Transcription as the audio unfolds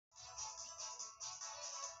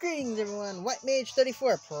Greetings everyone, White Mage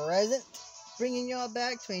 34 present, bringing y'all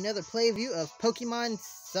back to another playview of Pokemon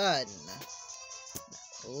Sun.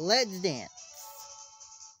 Let's dance.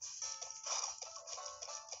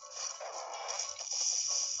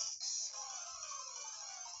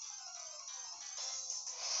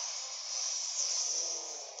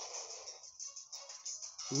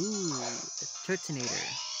 Ooh, a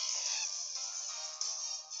Turtonator.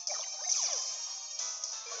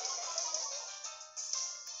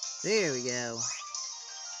 There we go.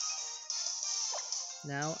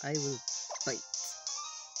 Now I will bite.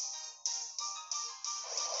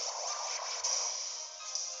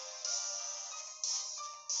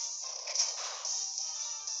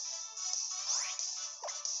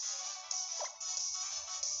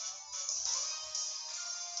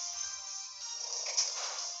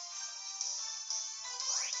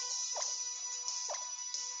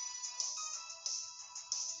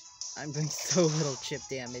 I'm doing so little chip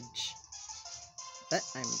damage, but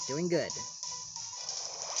I'm doing good.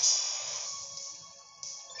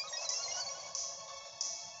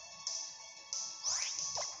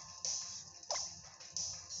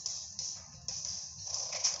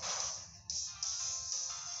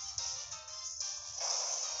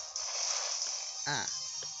 Ah.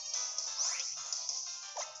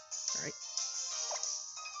 Alright.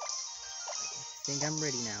 I think I'm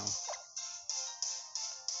ready now.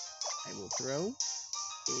 I will throw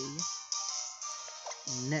a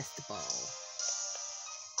nest ball.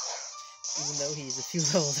 Even though he's a few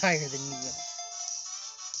levels higher than me.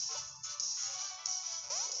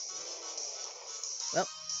 Well,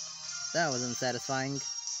 that was unsatisfying.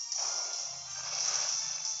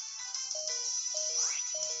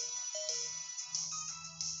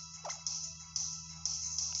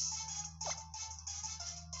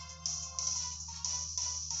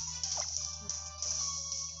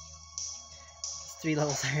 It's 3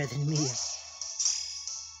 levels higher than me.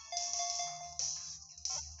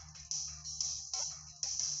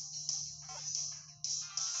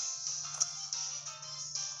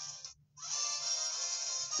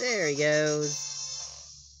 There he goes.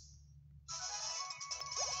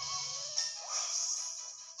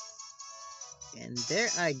 And there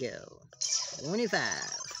I go. 25.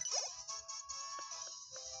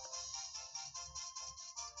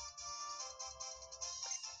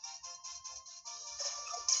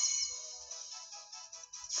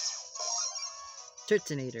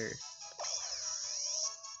 Turtonator.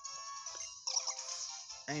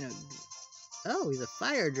 I know. Oh, he's a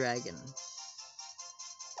fire dragon.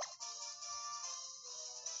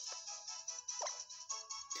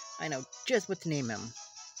 I know just what to name him.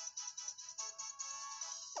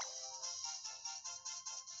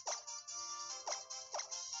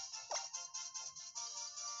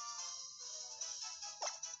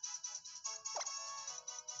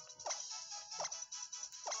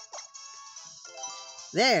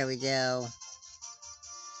 There we go.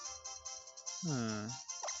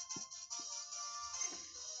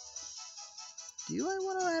 Do I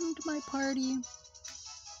want to add him to my party?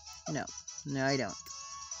 No. No, I don't.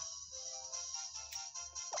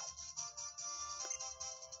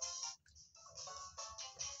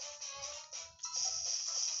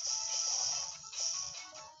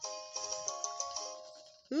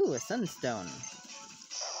 Ooh, a sunstone.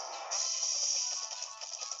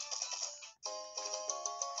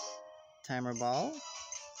 Timer ball.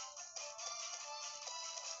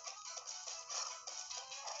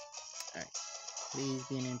 Alright. Please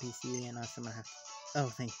be an NPC and also I'm gonna have to... Oh,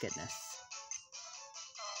 thank goodness.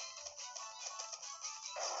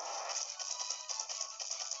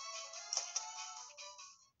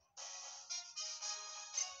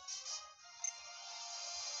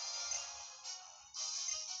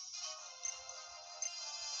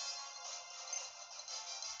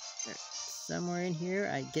 Right. Somewhere in here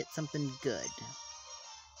I get something good.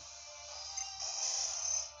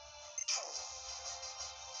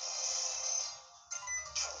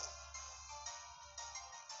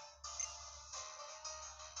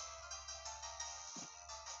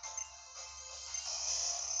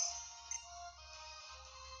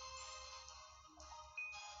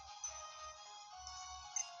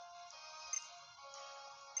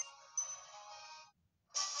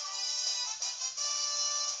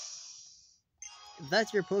 If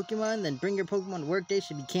that's your Pokemon, then Bring Your Pokemon Workday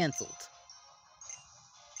should be cancelled.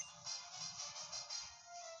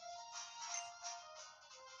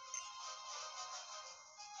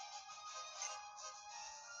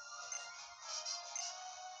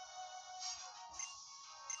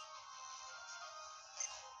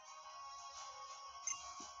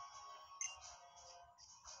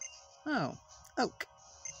 Oh, Oak.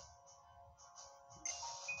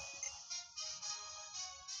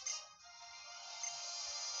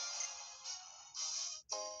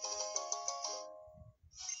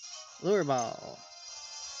 Lure ball.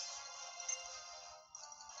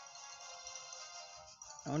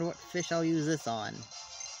 I wonder what fish I'll use this on.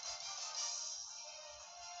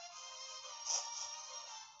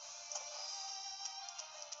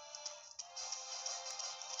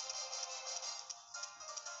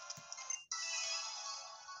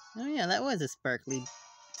 Oh yeah, that was a sparkly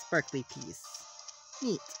piece.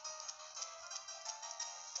 Neat.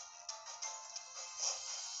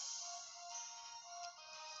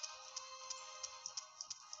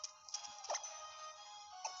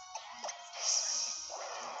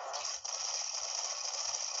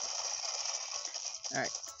 Alright,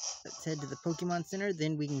 let's head to the Pokemon Center,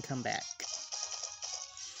 then we can come back.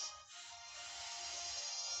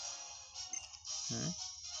 Huh?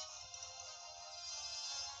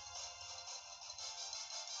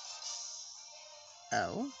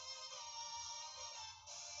 Oh.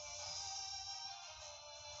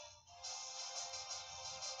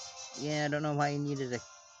 Yeah, I don't know why you needed a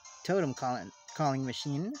totem calling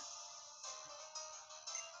machine.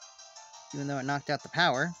 Even though it knocked out the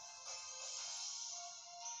power.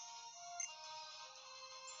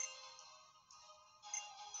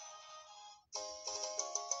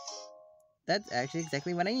 That's actually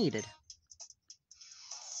exactly what I needed.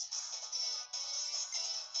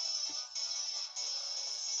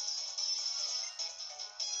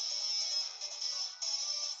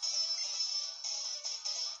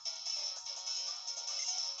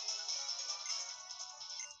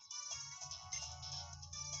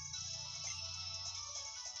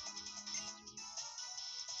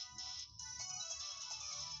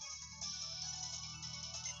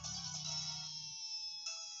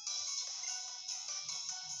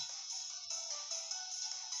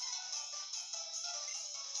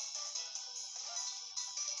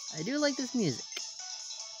 I do like this music.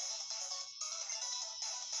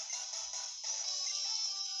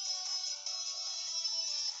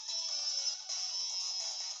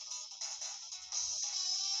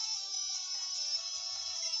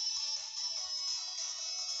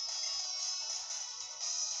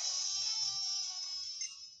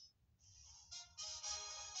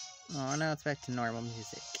 Oh, now it's back to normal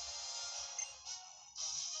music.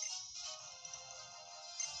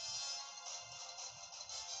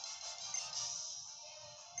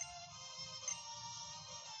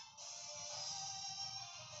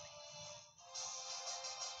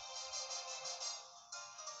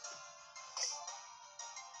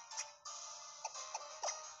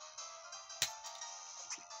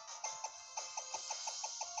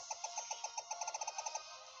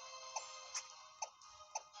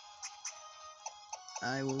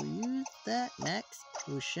 I will use that max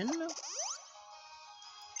potion.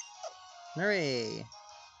 Hooray!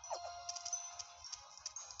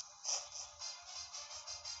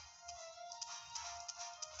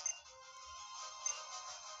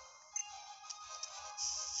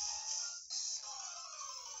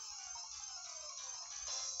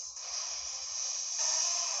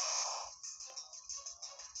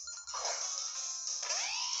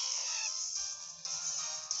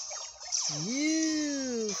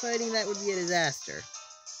 Fighting that would be a disaster.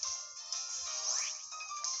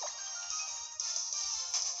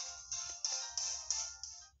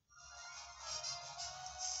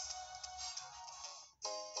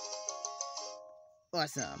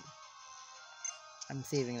 Awesome. I'm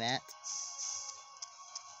saving that.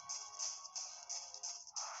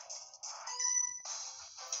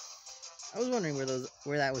 I was wondering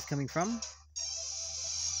where that was coming from.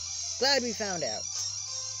 Glad we found out.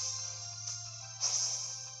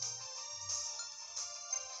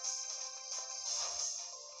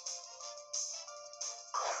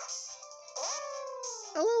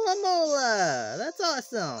 ULA'ULA! That's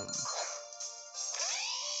awesome!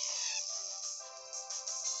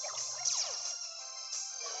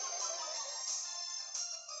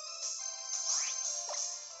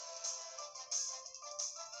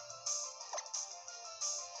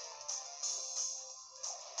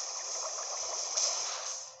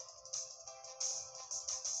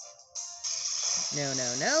 No,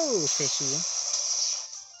 no, no, fishy.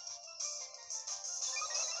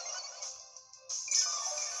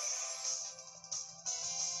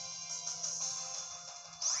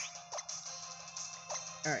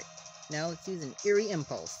 Alright, now let's use an eerie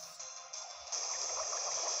impulse.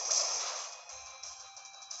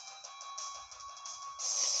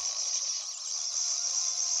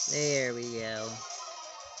 There we go.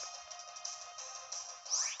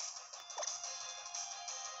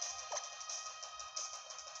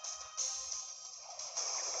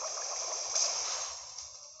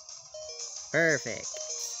 Perfect.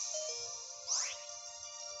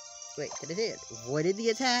 Wait, did it hit? Avoided the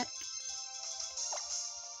attack?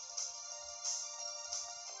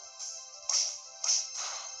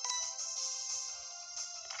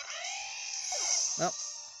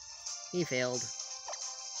 He failed.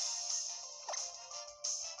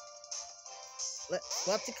 Let's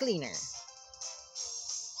swap to cleaner.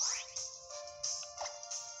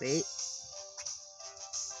 Wait.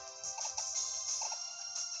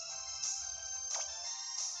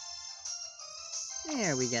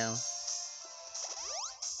 There we go.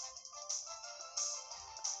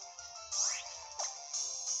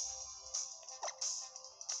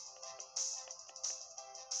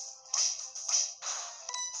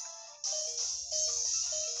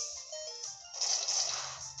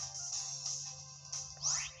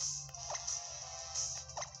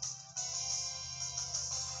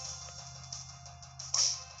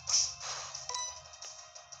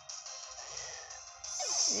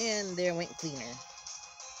 And there went cleaner.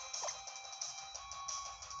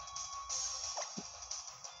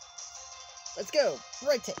 Let's go!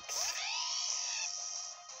 Right takes!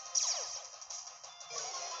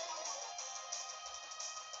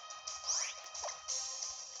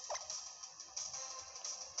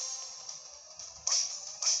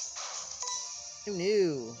 Who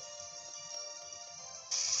knew?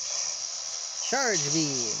 Charge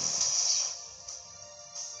beam!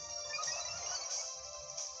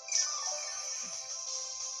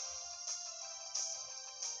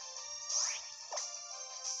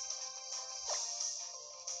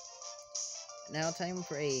 Now time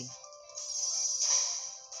for a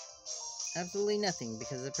absolutely nothing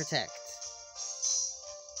because of protect.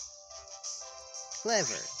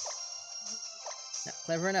 Clever. Not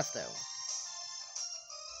clever enough though.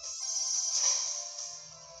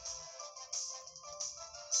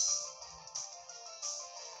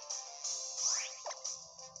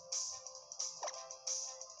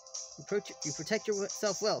 You protect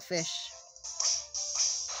yourself well, fish.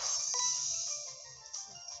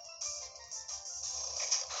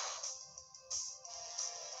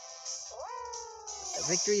 The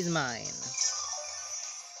victory is mine.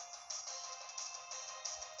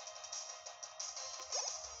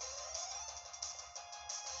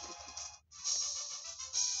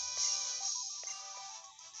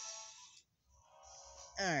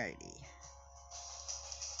 Alrighty.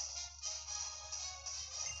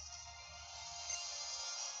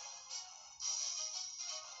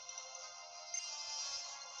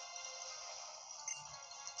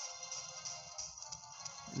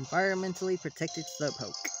 Environmentally protected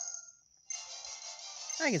slowpoke.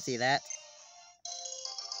 I can see that.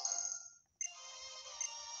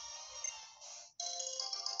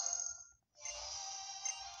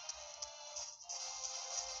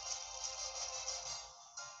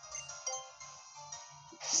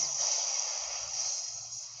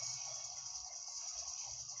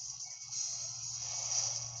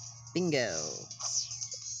 Bingo.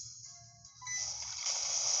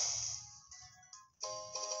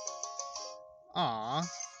 Aww.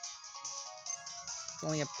 It's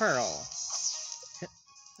only a pearl.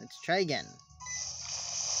 Let's try again.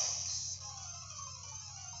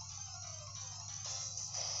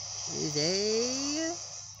 Is a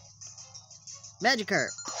Magikarp.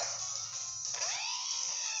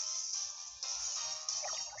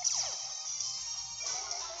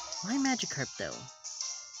 Why Magikarp though?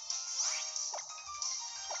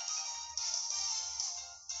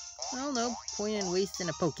 Well, no point in wasting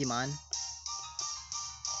a Pokemon.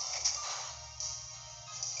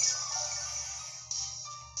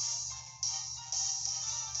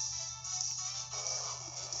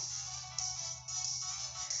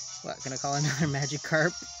 What, gonna call another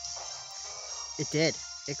Magikarp? It did.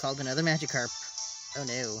 It called another Magikarp. Oh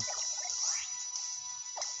no.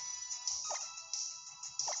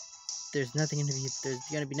 There's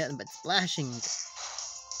gonna be nothing but splashing.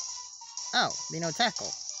 Oh, they know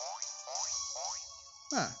tackle.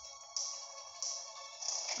 Huh.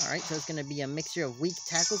 Alright, so it's gonna be a mixture of weak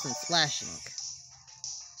tackles and splashing.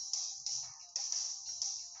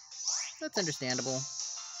 That's understandable.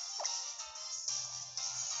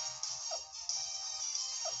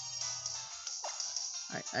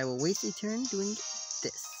 Alright, I will waste a turn doing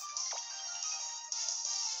this.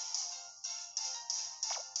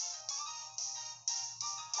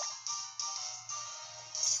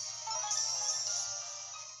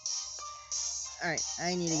 Alright,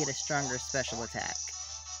 I need to get a stronger special attack.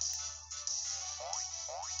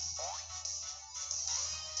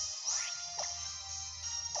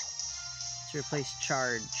 To replace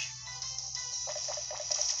charge.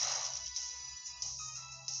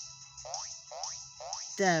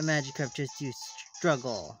 That Magikarp just used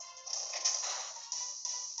struggle.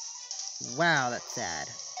 Wow, that's sad.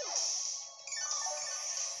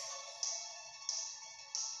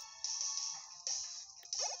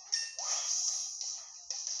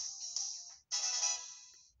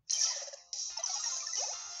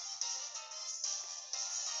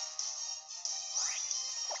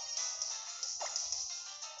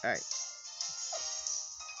 Alright.